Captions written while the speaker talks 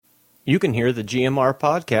You can hear the GMR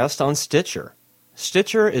Podcast on Stitcher.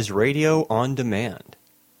 Stitcher is radio on demand.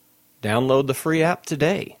 Download the free app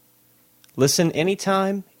today. Listen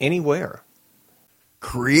anytime, anywhere.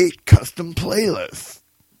 Create custom playlists.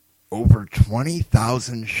 Over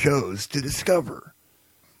 20,000 shows to discover.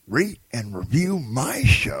 Rate and review my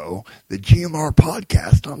show, the GMR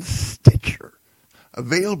Podcast, on Stitcher.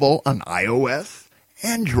 Available on iOS,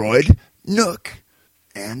 Android, Nook,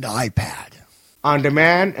 and iPad. On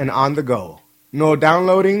demand and on the go. No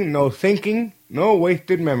downloading, no syncing, no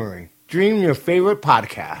wasted memory. Stream your favorite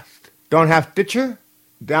podcast. Don't have Stitcher?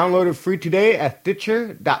 Download it free today at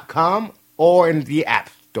Stitcher.com or in the App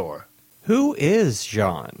Store. Who is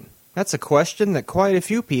John? That's a question that quite a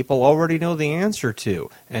few people already know the answer to,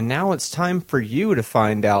 and now it's time for you to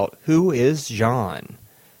find out who is John.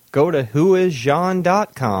 Go to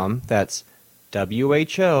whoisjohn.com, that's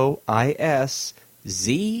WHOISZHON,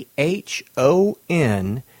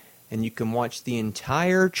 and you can watch the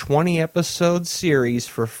entire 20-episode series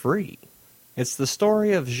for free. It's the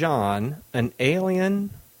story of Jean, an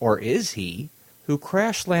alien, or is he, who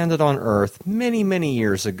crash-landed on Earth many, many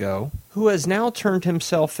years ago, who has now turned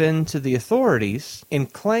himself in to the authorities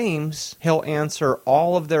and claims he'll answer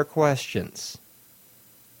all of their questions.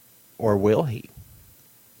 Or will he?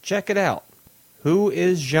 Check it out.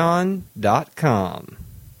 Whoisjohn.com.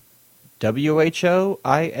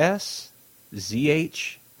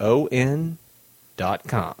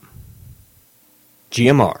 WHOISZHON.com.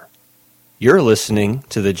 GMR. You're listening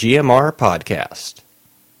to the GMR Podcast.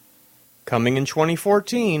 Coming in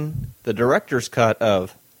 2014, the director's cut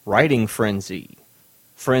of Writing Frenzy.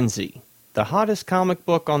 Frenzy, the hottest comic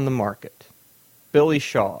book on the market. Billy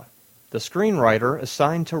Shaw, the screenwriter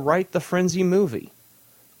assigned to write the Frenzy movie.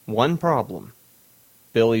 One problem.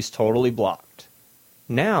 Billy's totally blocked.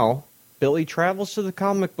 Now, Billy travels to the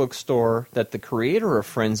comic book store that the creator of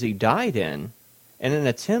Frenzy died in an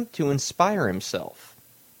attempt to inspire himself.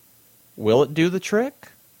 Will it do the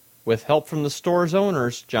trick? With help from the store's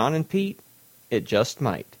owners, John and Pete, it just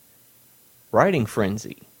might. Writing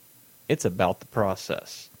Frenzy. It's about the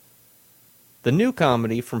process. The new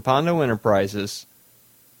comedy from Pondo Enterprises,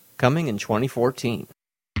 coming in 2014.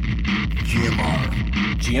 GMR.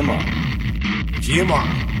 GMR. GMR.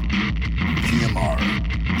 GMR.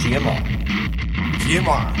 GMR.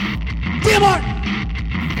 GMR. GMR.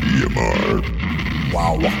 GMR.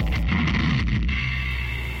 Wow.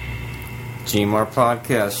 GMR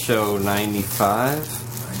Podcast Show 95.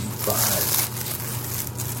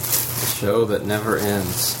 95. The show that never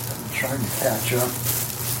ends. I'm trying to catch up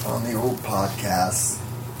on the old podcasts.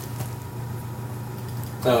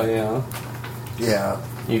 Oh, yeah? Yeah.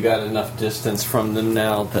 You got enough distance from them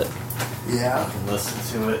now that Yeah. you can listen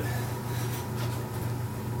to it.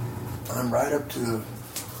 I'm right up to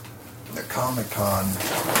the Comic-Con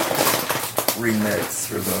remix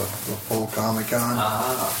for the full Comic-Con.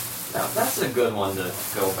 Now that's a good one to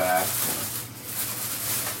go back.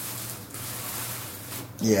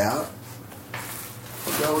 Yeah.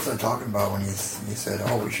 What was I talking about when you said,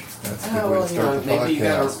 "Oh, we should"? That's a good way to start the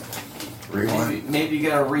podcast. Rewind. Maybe you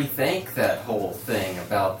gotta rethink that whole thing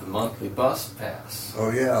about the monthly bus pass. Oh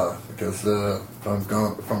yeah, because if I'm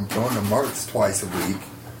going to Mark's twice a week,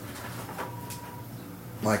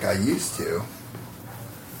 like I used to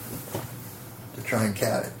try and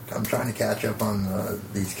I'm trying to catch up on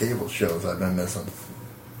these cable shows I've been missing.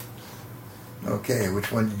 Okay,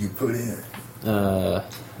 which one did you put in?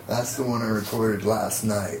 That's the one I recorded last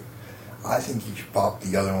night. I think you should pop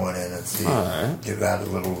the other one in and see. Right. Give that a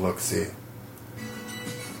little look-see.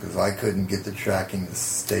 Because I couldn't get the tracking to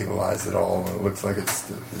stabilize at all. It looks like it's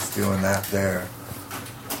doing that there.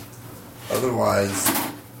 Otherwise,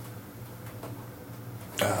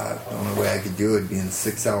 the only way I could do it would be in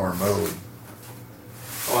 6-hour mode.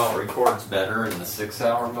 Well, it records better in the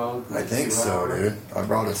 6-hour mode? I think so, dude. I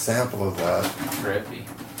brought a sample of that. Trippy.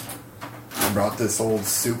 I brought this old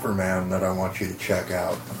Superman that I want you to check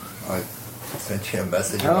out. I sent you a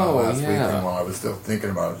message about last weekend while I was still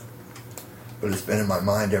thinking about it. But it's been in my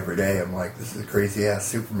mind every day. I'm like, this is a crazy-ass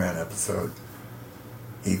Superman episode.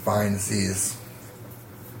 He finds these...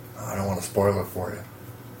 I don't want to spoil it for you.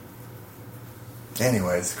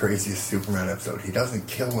 Anyways, craziest Superman episode. He doesn't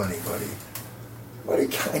kill anybody. But he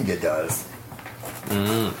kind of does.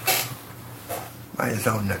 By his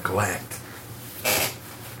own neglect.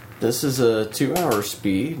 This is a 2-hour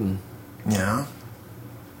speed. And yeah.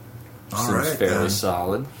 All seems right, fairly then.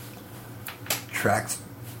 solid. Tracks.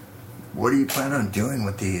 What do you plan on doing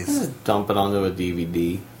with these? Just dump it onto a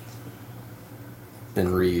DVD. Then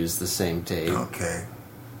reuse the same tape. Okay.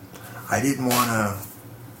 I didn't want to...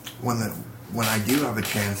 When I do have a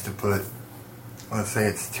chance to put let's say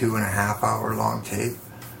it's 2.5 hour long tape,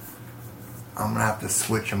 I'm gonna have to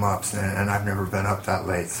switch them up, and I've never been up that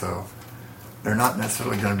late, so they're not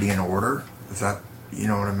necessarily gonna be in order. Is that, you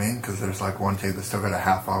know what I mean? Because there's like one tape that's still got a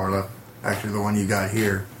half hour left. Actually, the one you got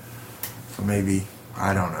here. So maybe,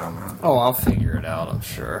 I don't know, man. Oh, I'll figure it out, I'm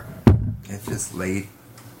sure. It's just late.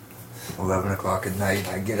 11 o'clock at night.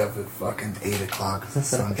 I get up at fucking 8 o'clock because the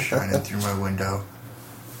sun's shining through my window.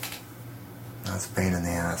 That's a pain in the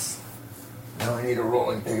ass. Now I need a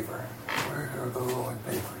rolling paper. Where are the rolling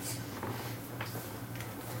papers?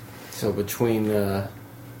 So between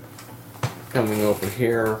coming over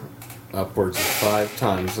here upwards of 5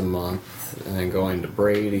 times a month and then going to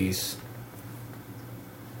Brady's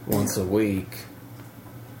once a week,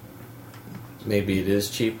 maybe it is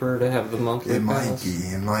cheaper to have the monthly pass?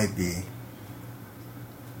 It might be.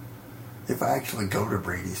 If I actually go to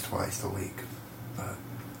Brady's twice a week. But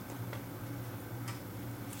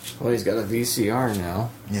well, he's got a VCR now.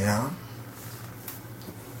 yeah.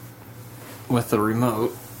 With the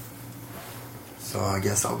remote. So I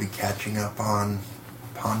guess I'll be catching up on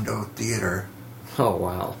Pondo Theater. Oh,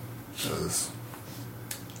 wow. Because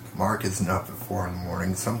Mark isn't up at 4 in the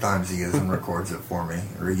morning. Sometimes he is and records it for me.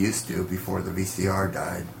 Or he used to before the VCR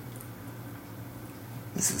died.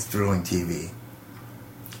 This is thrilling TV.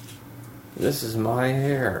 This is my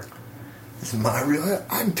hair. This is my real hair.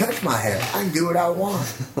 I can touch my hair. I can do what I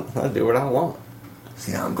want. I do what I want.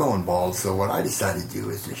 See, I'm going bald, so what I decided to do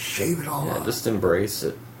is just shave it all off. Just embrace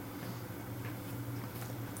it.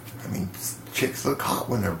 I mean, chicks look hot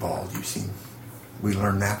when they're bald. You've seen. We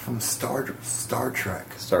learned that from Star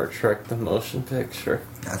Trek. Star Trek, the motion picture.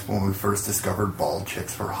 That's when we first discovered bald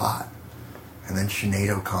chicks were hot. And then Sinead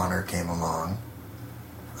O'Connor came along.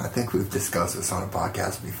 I think we've discussed this on a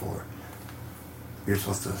podcast before. You're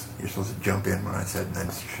supposed to jump in when I said, and then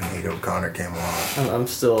Sinead O'Connor came along. I'm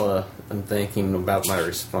still I'm thinking about my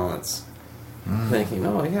response. Thinking,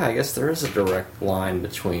 oh yeah, I guess there is a direct line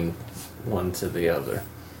between one to the other.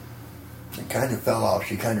 It kind of fell off.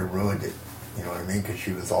 She kind of ruined it. You know what I mean? Because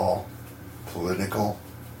she was all political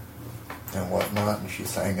and whatnot, and she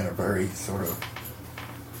sang in a very sort of,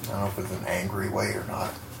 I don't know if it was an angry way or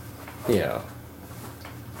not. Yeah.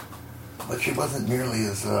 But she wasn't nearly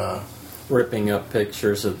as, ripping up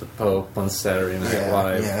pictures of the Pope on Saturday Night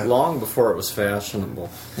Live, long before it was fashionable.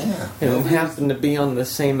 Yeah. And it happened to be on the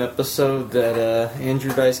same episode that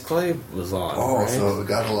Andrew Dice Clay was on. Oh, right? so it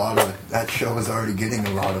got a lot of, that show was already getting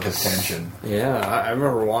a lot of attention. Yeah, I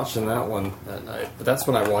remember watching that one that night. But that's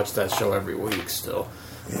when I watched that show every week still.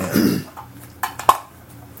 Yeah.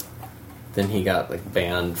 Then he got like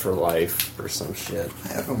banned for life or some shit.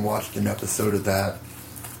 I haven't watched an episode of that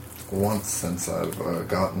once since I've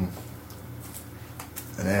gotten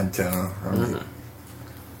an antenna.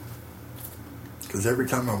 Because every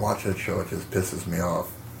time I watch that show, it just pisses me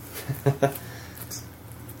off.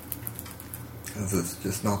 Because it's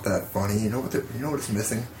just not that funny. You know what it's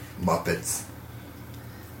missing? Muppets.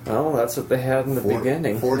 Well, that's what they had in the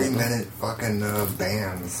beginning. 40-minute fucking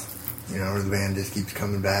bands. You know, where the band just keeps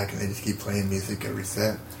coming back and they just keep playing music every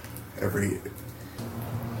set.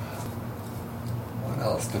 What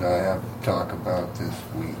else did I have to talk about this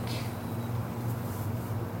week?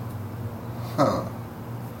 Huh.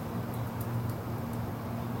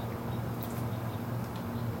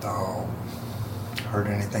 Oh, heard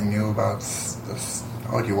anything new about this?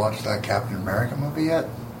 Oh, did you watch that Captain America movie yet?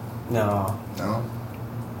 No. No?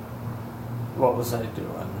 What was I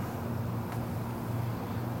doing?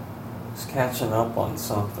 I was catching up on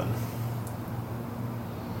something.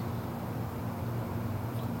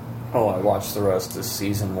 Oh, I watched the rest of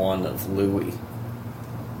season 1 of Louie.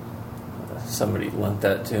 Somebody lent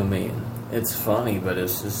that to me, and it's funny, but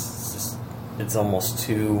it's just it's almost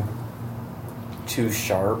too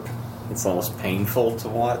sharp. It's almost painful to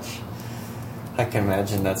watch. I can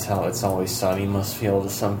imagine that's how It's Always Sunny must feel to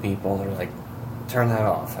some people. They're like, turn that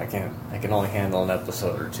off. I can only handle an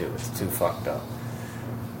episode or two. It's too fucked up.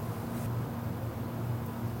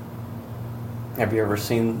 Have you ever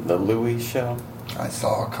seen the Louie show? I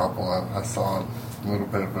saw a couple of. I saw a little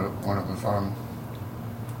bit of it when it was on,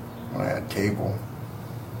 when I had cable.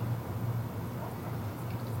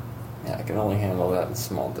 Yeah, I can only handle that in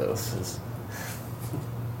small doses.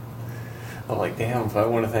 I'm like, damn, if I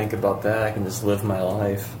want to think about that, I can just live my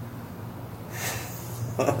life.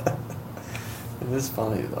 It is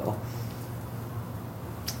funny, though.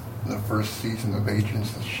 The first season of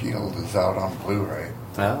Agents of S.H.I.E.L.D. is out on Blu-ray.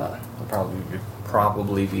 I'll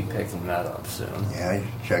probably be picking that up soon. Yeah, you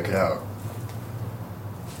should check it out.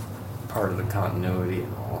 Part of the continuity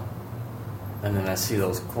and all. And then I see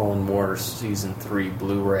those Clone Wars Season 3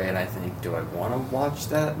 Blu-ray, and I think, do I want to watch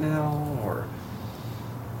that now? Or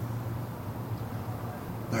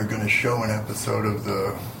they're going to show an episode of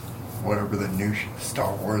the new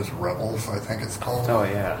Star Wars Rebels, I think it's called. Oh,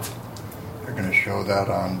 yeah. They're going to show that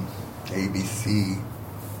on ABC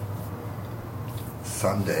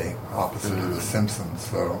Sunday, opposite of The Simpsons,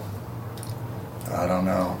 so I don't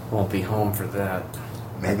know. Won't be home for that.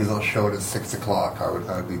 Maybe they'll show it at 6 o'clock.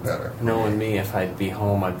 That'd be better. Knowing me, if I'd be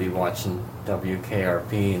home, I'd be watching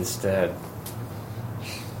WKRP instead.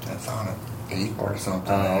 That's on at 8 or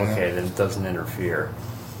something. Oh, okay, then it doesn't interfere.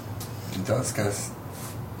 It does, because...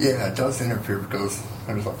 Yeah, it does interfere because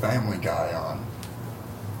there's a Family Guy on.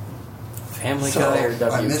 Family Guy or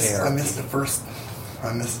WKRP? I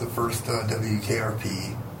missed the first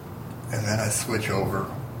WKRP, and then I switch over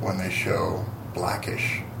when they show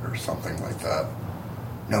Blackish or something like that.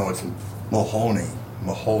 No, it's Mahoney.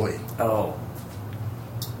 Oh.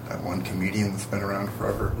 That one comedian that's been around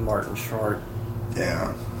forever. Martin Short.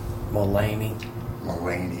 Yeah. Mulaney.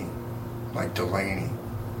 Like Delaney.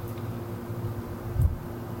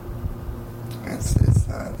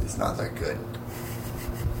 It's not that good.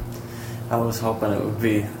 I was hoping it would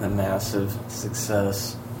be a massive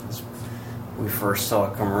success. We first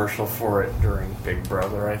saw a commercial for it during Big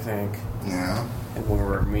Brother, I think. Yeah. And we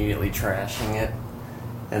were immediately trashing it.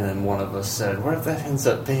 And then one of us said, what if that ends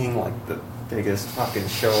up being like the biggest fucking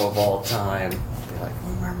show of all time? I'd be like,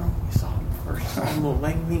 remember when we saw him first on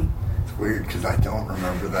Mulaney? It's weird because I don't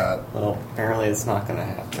remember that. Well, apparently it's not going to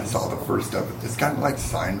happen. I saw the first of it. It's kind of like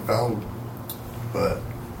Seinfeld, but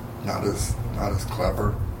not as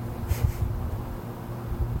clever.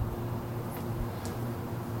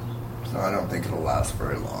 So I don't think it'll last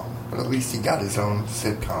very long. But at least he got his own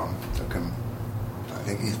sitcom. Took him, I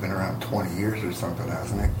think he's been around 20 years or something,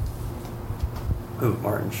 hasn't he? Who,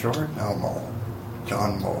 Martin Short? No,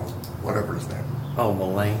 John Mull, whatever his name. Oh,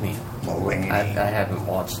 Mulaney. I haven't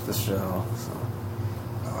watched the show, so.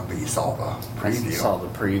 But you saw the preview. I saw the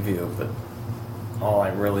preview, but all I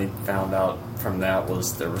really found out from that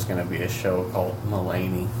was there was going to be a show called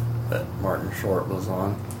Mulaney that Martin Short was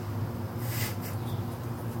on.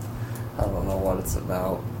 I don't know what it's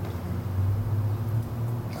about.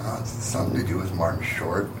 It's something to do with Martin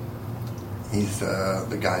Short. He's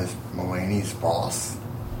the guy's Mulaney's boss.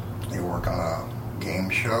 They work on a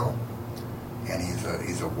game show, and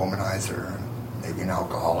he's a womanizer, maybe an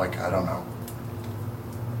alcoholic. I don't know.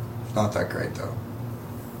 It's not that great though.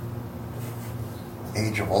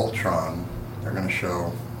 Age of Ultron. They're going to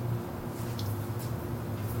show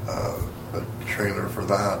a trailer for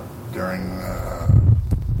that during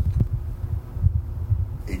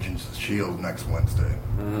Agents of S.H.I.E.L.D. next Wednesday.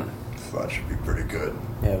 Mm. So that should be pretty good.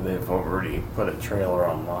 Yeah, they've already put a trailer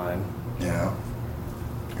online. Yeah.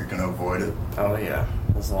 You're going to avoid it? Oh, yeah.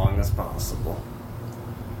 As long as possible.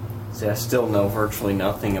 See, I still know virtually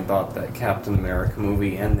nothing about that Captain America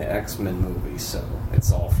movie and the X-Men movie, so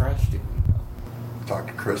it's all fresh to me. Talked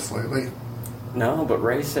to Chris lately? No, but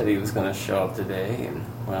Ray said he was going to show up today, and,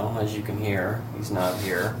 well, as you can hear, he's not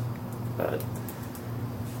here. But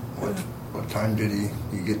What time did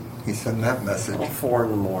he sent that message? Well, 4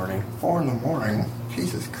 in the morning. 4 in the morning?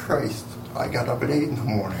 Jesus Christ. I got up at 8 in the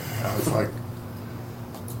morning. I was like,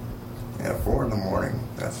 yeah, 4 in the morning.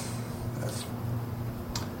 That's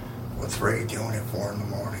what's Ray doing at 4 in the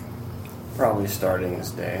morning? Probably starting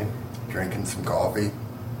his day. Drinking some coffee?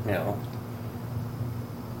 You know.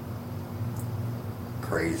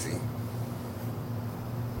 Crazy.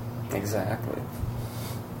 Exactly.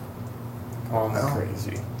 Call me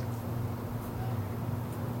crazy.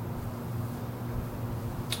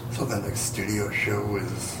 So the next studio show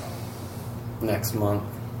is next month.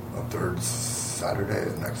 The third Saturday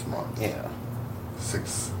of next month. Yeah.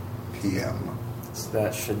 6 p.m. So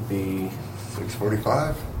that should be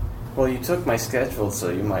 6:45. Well, you took my schedule,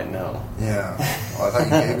 so you might know. Yeah. Well, I thought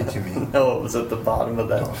you gave it to me. No, it was at the bottom of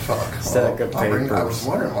that stack of papers. I was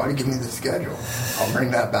wondering, why did you give me the schedule? I'll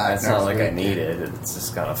bring that back It's next not like week. I need it. It's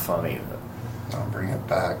just kind of funny. But... I'll bring it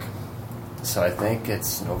back. So I think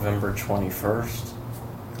it's November 21st.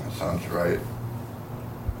 That sounds right.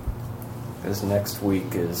 Because next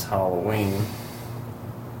week is Halloween.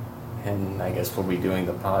 And I guess we'll be doing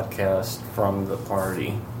the podcast from the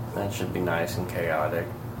party. That should be nice and chaotic.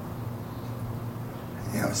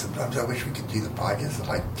 You know, sometimes I wish we could do the podcast at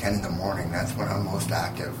like 10 in the morning. That's when I'm most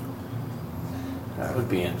active. That would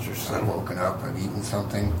be interesting. I've woken up, I've eaten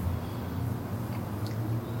something.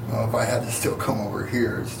 Well, if I had to still come over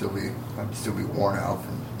here, I'd still be worn out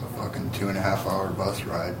from the fucking 2.5-hour bus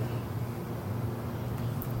ride.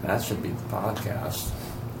 That should be the podcast.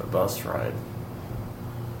 The bus ride.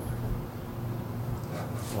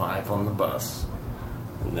 Live on the bus.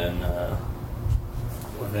 And then,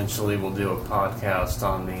 eventually we'll do a podcast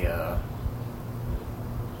on the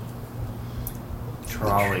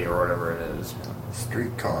trolley or whatever it is.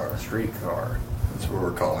 Streetcar. Streetcar. That's what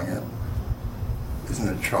we're calling it. Isn't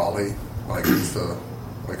a trolley like just a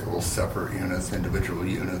little separate units, individual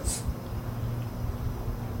units?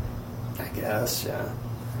 I guess, yeah.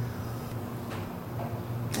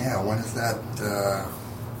 Yeah, when is that?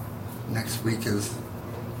 Next week is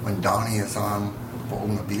when Donnie is on Bold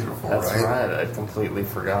and the Beautiful, That's right? That's right. I'd completely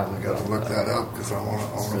forgotten. I got to look that up because I want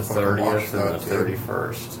to the fucking watch 30th that and the too.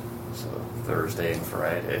 31st. So Thursday and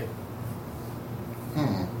Friday.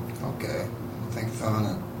 Okay. I think it's on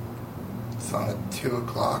at 2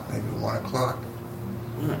 o'clock, maybe 1 o'clock.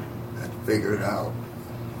 I have to figure it out.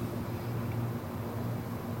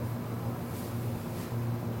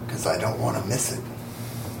 Because I don't want to miss it.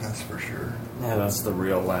 That's for sure. Yeah, that's the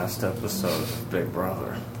real last episode of Big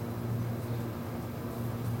Brother.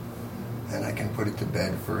 And I can put it to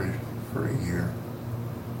bed for a year.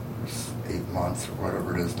 8 months or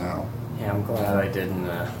whatever it is now. Yeah, I'm glad I didn't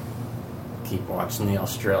keep watching the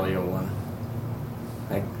Australia one.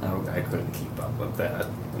 I couldn't keep up with that.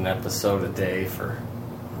 An episode a day for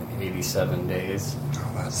like 87 days.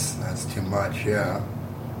 Oh, that's too much, yeah.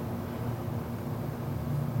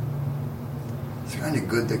 It's kind of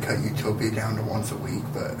good to cut Utopia down to once a week,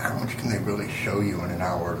 but how much can they really show you in an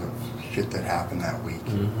hour of shit that happened that week?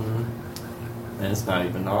 Mm-hmm. And it's not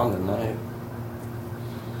even on tonight.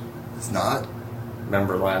 It's not?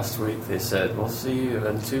 Remember last week they said, we'll see you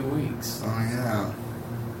in 2 weeks. Oh, yeah.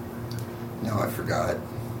 No, I forgot.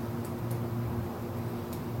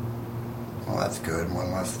 Well, that's good.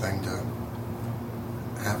 One less thing to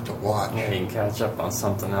have to watch. Yeah, you can catch up on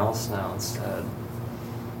something else now instead.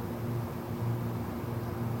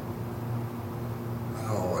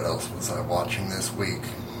 Oh, what else was I watching this week?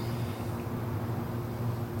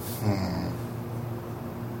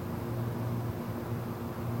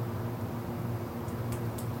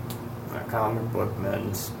 My comic book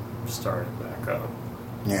men's started back up.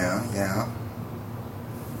 Yeah.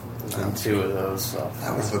 There's been 2 of those.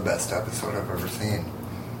 That was the best episode I've ever seen.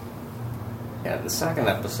 Yeah, the second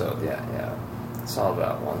episode, yeah. I saw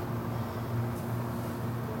that one.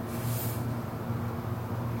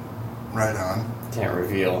 Right on. Can't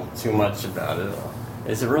reveal too much about it.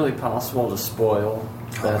 Is it really possible to spoil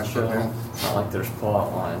that show? It's not like there's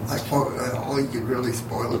plot lines. Like, all you could really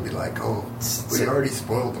spoil would be like, oh, we already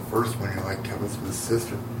spoiled the first one. You're like, it was his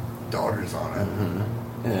sister, daughter's on it. Mm-hmm.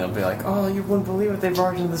 And it'll be like, oh, you wouldn't believe it, they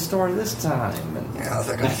barged into the store this time. And yeah, how's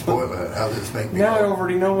that going to spoil it? How does this make me... Now I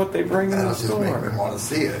already know what they bring in the store. How does this make me want to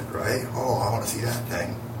see it, right? Oh, I want to see that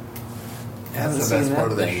thing. That's the best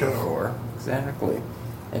part of the show. Before. Exactly.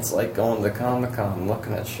 It's like going to Comic-Con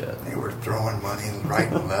looking at shit. They were throwing money right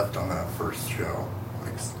and left on that first show.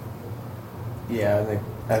 Yeah,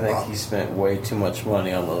 I think he spent way too much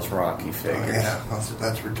money on those Rocky figures. Oh, yeah,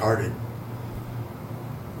 that's retarded.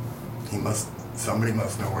 Somebody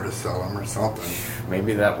must know where to sell them or something.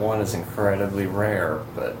 Maybe that one is incredibly rare,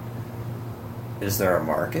 but is there a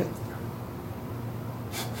market?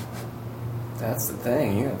 That's the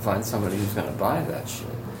thing. You gotta find somebody who's gonna buy that shit.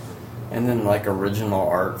 And then like original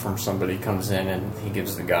art from somebody comes in and he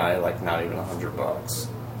gives the guy like not even $100.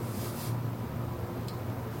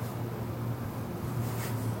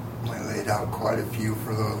 I laid out quite a few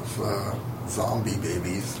for those zombie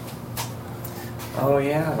babies. Oh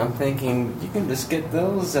yeah, I'm thinking you can just get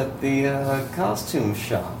those at the costume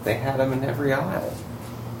shop. They had them in every aisle.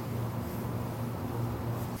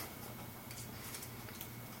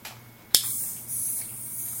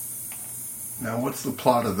 Now, what's the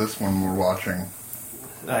plot of this one we're watching?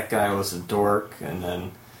 That guy was a dork, and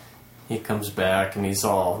then he comes back, and he's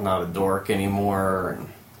all not a dork anymore. And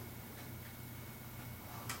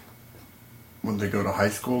when they go to high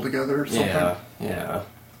school together or something? Yeah.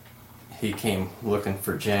 He came looking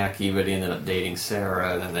for Jackie, but he ended up dating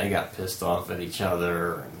Sarah, and then they got pissed off at each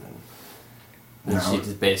other. And then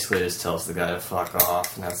she basically just tells the guy to fuck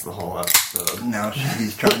off, and that's the whole episode. Now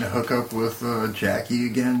he's trying to hook up with Jackie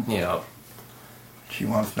again? Yep. She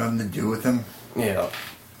wants nothing to do with him? Yep.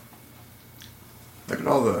 Look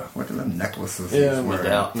at the necklaces he's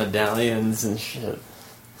wearing. Medallions and shit.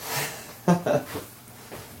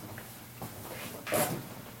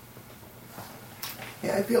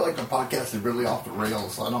 Yeah, I feel like the podcast is really off the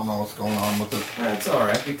rails. I don't know what's going on with it. That's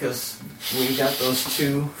alright, because we got those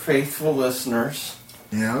 2 faithful listeners.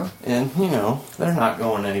 Yeah? And, they're not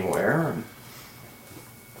going anywhere.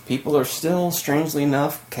 People are still, strangely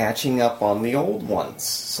enough, catching up on the old ones.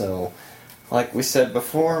 So, like we said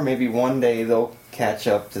before, maybe one day they'll catch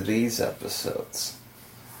up to these episodes.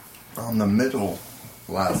 On the middle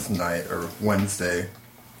last night, or Wednesday,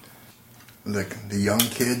 the young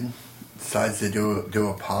kid decides to do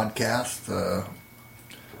a podcast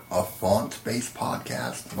a font-based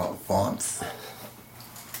podcast about fonts.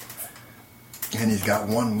 And he's got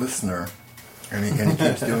one listener, and he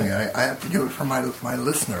keeps doing it. I have to do it for my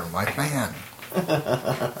listener, my fan.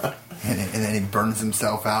 and then he burns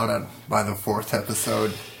himself out by the 4th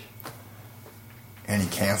episode, and he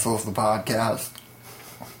cancels the podcast.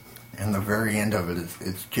 And the very end of it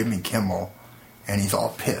it's Jimmy Kimmel, and he's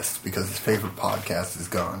all pissed because his favorite podcast is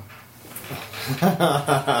gone.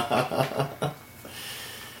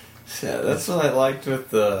 Yeah, that's what I liked with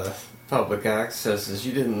the public access, is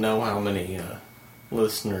you didn't know how many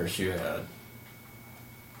listeners you had.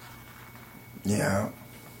 Yeah.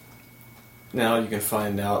 Now you can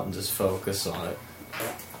find out and just focus on it.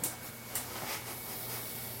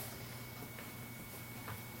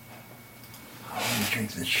 Let me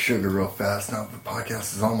drink this sugar real fast now. The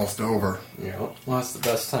podcast is almost over. Yeah, well, that's the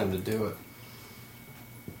best time to do it.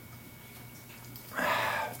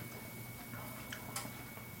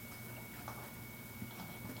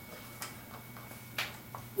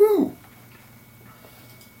 Woo!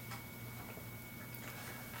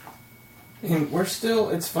 And we're still,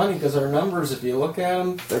 it's funny because our numbers, if you look at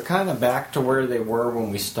them, they're kind of back to where they were when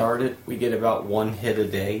we started. We get about 1 hit a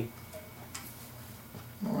day.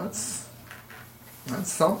 Well, that's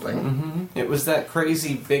something. Mm-hmm. It was that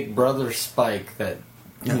crazy Big Brother spike that,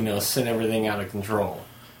 sent everything out of control.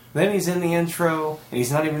 Then he's in the intro, and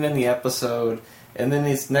he's not even in the episode, and then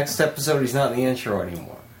his next episode he's not in the intro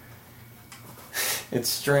anymore. It's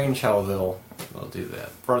strange how they'll do that.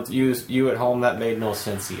 For you at home, that made no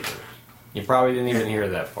sense either. You probably didn't even hear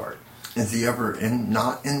that part. Is he ever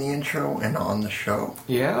not in the intro and on the show?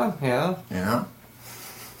 Yeah. Yeah?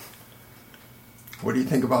 What do you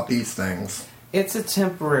think about these things? It's a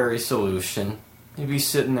temporary solution. You'd be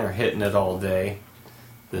sitting there hitting it all day.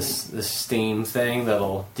 This steam thing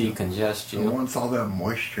that'll decongest you. It wants all that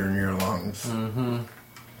moisture in your lungs. Mm-hmm.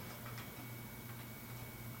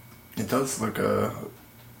 It does look a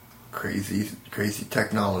crazy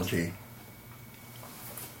technology.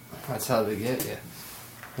 That's how they get you.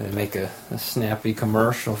 They make a snappy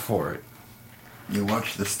commercial for it. You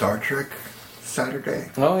watched the Star Trek Saturday?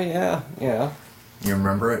 Oh, yeah. You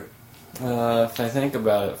remember it? If I think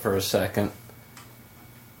about it for a second,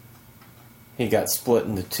 he got split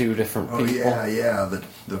into 2 different people. Oh, yeah.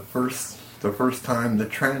 The first time the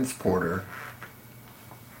transporter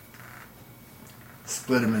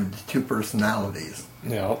split him into 2 personalities.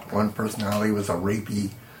 Yeah. One personality was a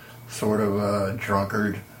rapey sort of a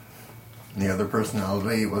drunkard, and the other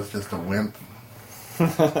personality was just a wimp.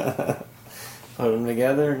 Put them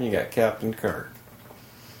together and you got Captain Kirk.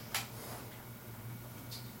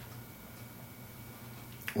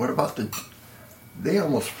 What about they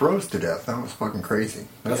almost froze to death. That was fucking crazy.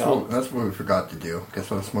 That's what we forgot to do. Guess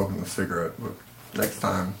I was smoking a cigarette. Next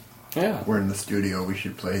time we're in the studio, we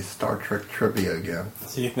should play Star Trek trivia again.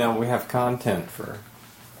 See, now we have content for...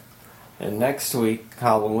 And next week,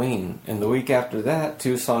 Halloween. And the week after that,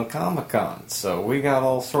 Tucson Comic-Con. So we got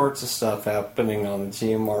all sorts of stuff happening on the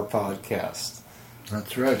GMR Podcast.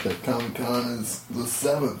 That's right. That Comic-Con is the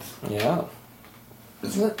 7th. Yeah.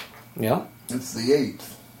 Isn't it? Yeah. It's the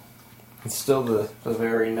 8th. It's still the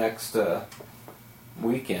very next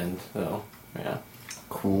weekend, though. Yeah.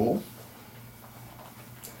 Cool.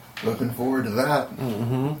 Looking forward to that.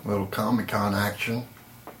 Mm-hmm. Little Comic-Con action.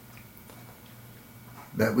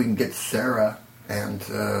 Bet we can get Sarah and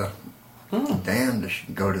Dan to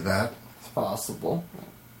go to that. It's possible.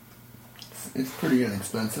 It's pretty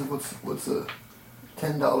inexpensive. What's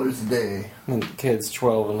 $10 a day? And kids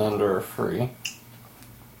 12 and under are free.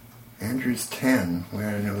 Andrew's 10. We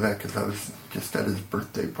already know that because I was just at his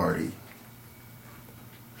birthday party.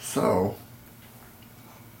 So,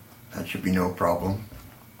 that should be no problem.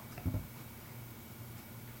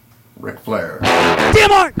 Ric Flair.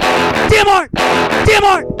 GMR! GMR!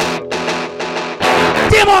 GMR!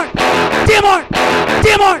 GMR! GMR!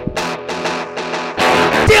 GMR!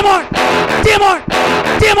 GMR! GMR!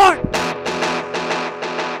 GMR!